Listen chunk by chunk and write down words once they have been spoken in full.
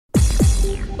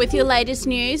With your latest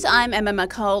news, I'm Emma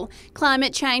McCall.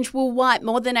 Climate change will wipe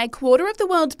more than a quarter of the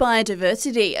world's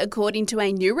biodiversity, according to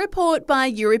a new report by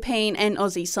European and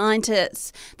Aussie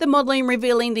scientists. The modelling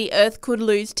revealing the Earth could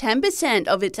lose 10%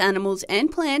 of its animals and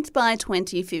plants by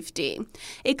 2050.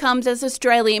 It comes as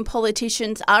Australian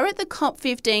politicians are at the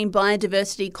COP15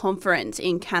 Biodiversity Conference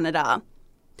in Canada.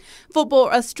 Football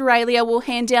Australia will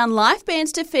hand down life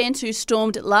bans to fans who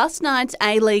stormed last night's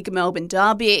A-League Melbourne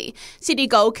derby. City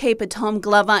goalkeeper Tom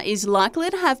Glover is likely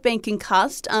to have been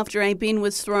concussed after a bin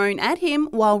was thrown at him,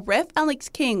 while ref Alex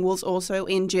King was also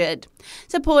injured.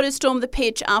 Supporters stormed the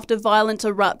pitch after violence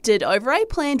erupted over a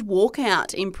planned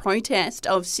walkout in protest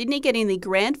of Sydney getting the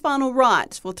grand final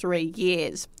rights for 3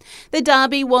 years. The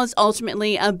derby was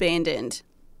ultimately abandoned.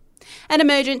 An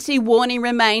emergency warning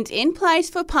remains in place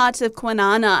for parts of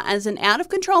Kwinana as an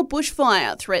out-of-control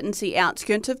bushfire threatens the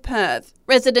outskirts of Perth.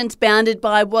 Residents bounded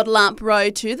by Wattlump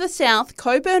Road to the south,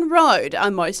 Coburn Road,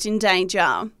 are most in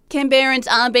danger. Canberrans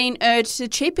are being urged to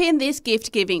chip in this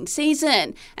gift-giving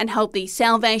season and help the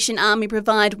Salvation Army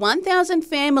provide 1,000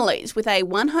 families with a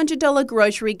 $100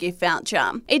 grocery gift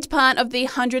voucher. It's part of the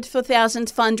Hundreds for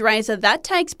Thousands fundraiser that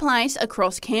takes place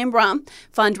across Canberra.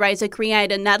 Fundraiser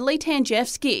creator Natalie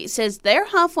Tanjevsky says they're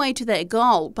halfway to their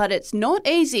goal, but it's not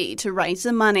easy to raise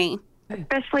the money.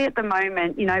 Especially at the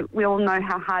moment, we all know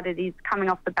how hard it is coming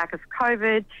off the back of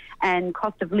COVID, and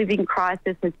cost of living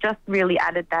crisis has just really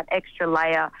added that extra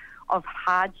layer of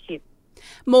hardship.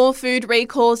 More food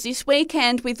recalls this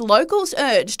weekend, with locals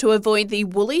urged to avoid the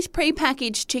Woolies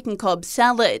prepackaged chicken cob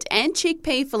salad and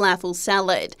chickpea falafel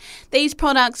salad. These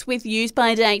products, with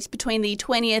use-by dates between the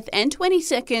 20th and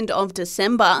 22nd of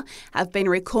December, have been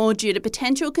recalled due to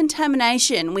potential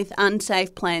contamination with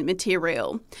unsafe plant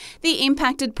material. The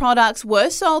impacted products were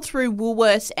sold through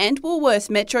Woolworths and Woolworths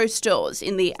Metro stores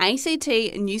in the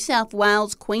ACT, New South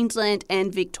Wales, Queensland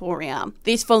and Victoria.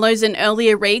 This follows an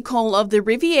earlier recall of the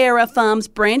Riviera Farms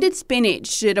branded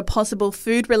spinach due to possible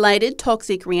food-related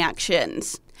toxic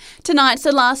reactions. Tonight's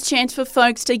the last chance for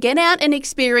folks to get out and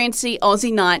experience the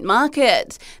Aussie Night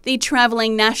Market. The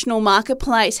travelling national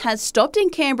marketplace has stopped in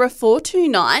Canberra for 2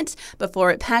 nights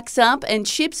before it packs up and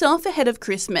ships off ahead of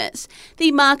Christmas.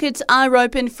 The markets are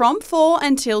open from 4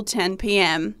 until 10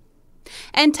 p.m.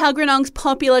 And Tuggeranong's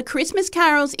popular Christmas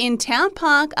carols in Town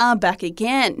Park are back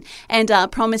again and are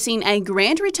promising a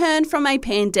grand return from a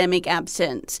pandemic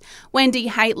absence. Wendy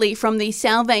Haitley from the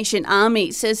Salvation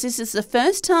Army says this is the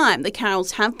first time the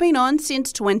carols have been on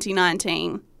since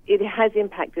 2019. It has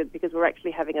impacted because we're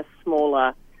actually having a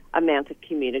smaller amount of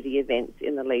community events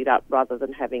in the lead up rather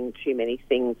than having too many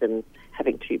things and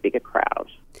having too big a crowd.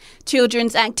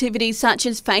 Children's activities such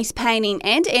as face painting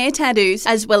and air tattoos,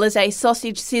 as well as a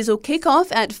sausage sizzle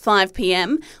kick-off at 5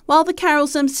 p.m, while the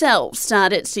carols themselves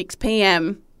start at 6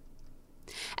 p.m.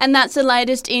 And that's the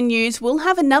latest in news. We'll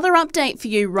have another update for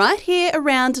you right here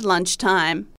around lunchtime.